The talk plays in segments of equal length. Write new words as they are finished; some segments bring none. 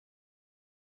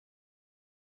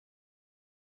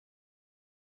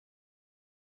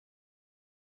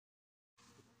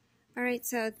Alright,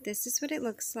 so this is what it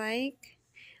looks like.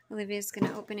 Olivia's going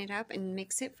to open it up and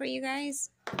mix it for you guys.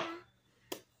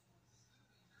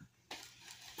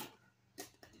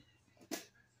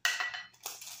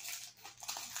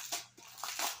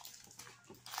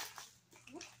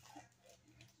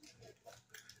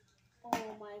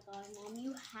 Oh my god, Mom,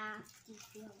 you have to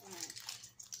feel that.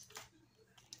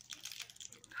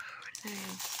 Oh,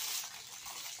 nice.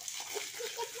 It's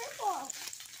purple.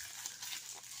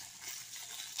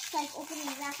 It's like opening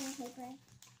wrapping paper.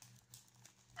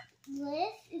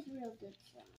 This is real good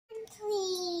stuff.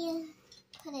 We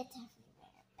put it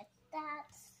everywhere, but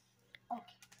that's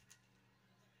okay.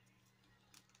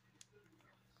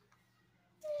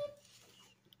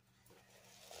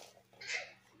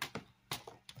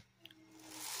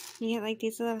 You get like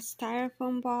these little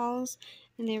styrofoam balls,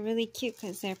 and they're really cute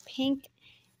because they're pink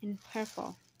and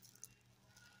purple.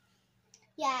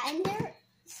 Yeah, and they're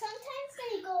sometimes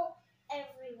they go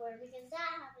everywhere because that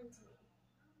happened to me.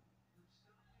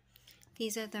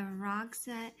 These are the rocks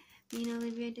that me and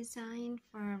Olivia designed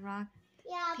for a rock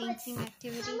painting but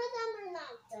activity. Some of them are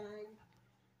not done.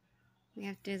 We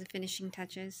have to do the finishing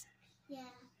touches. Yeah,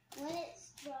 when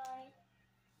it's dry.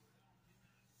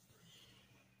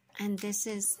 And this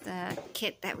is the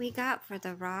kit that we got for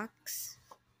the rocks.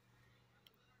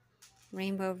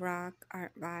 Rainbow Rock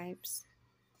Art Vibes.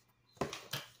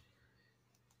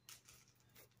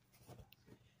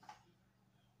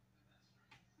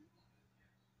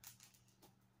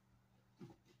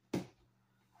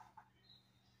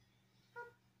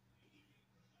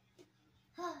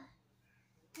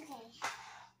 Okay,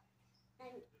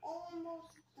 I'm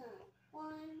almost done. 1,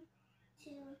 2,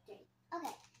 3.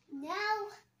 Okay, now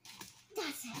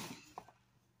that's it.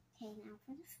 Okay, now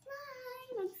for the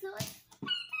slime. I'm so excited.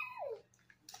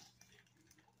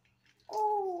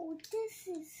 Oh, this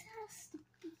has to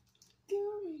be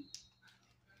good.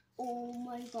 Oh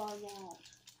my god, wow.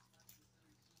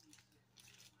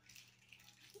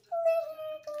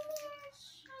 Glitter,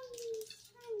 shiny,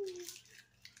 shiny.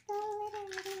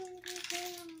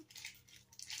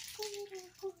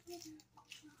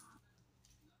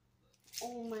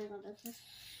 Oh my god, this is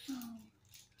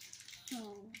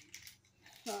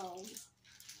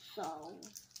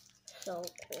so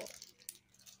cool.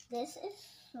 This is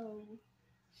so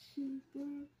super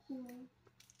cool.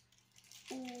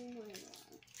 Oh my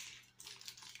god.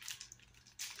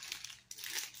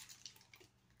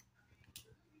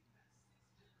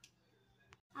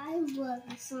 I love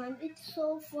the slime. It's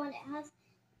so fun. It has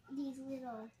these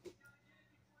little,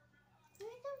 what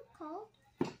are they called?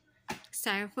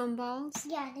 Styrofoam balls?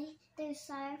 Yeah, they're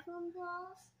styrofoam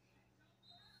balls.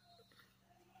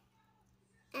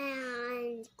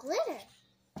 And glitter.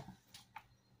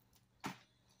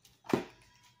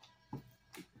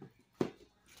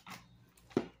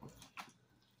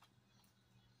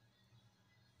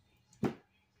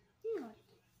 Yeah.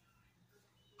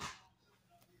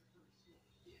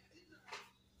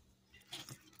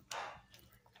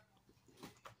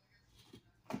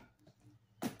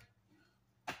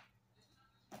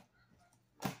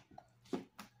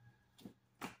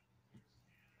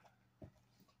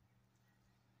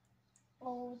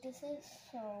 Oh, this is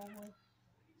so,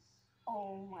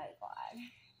 oh my god.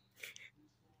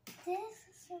 This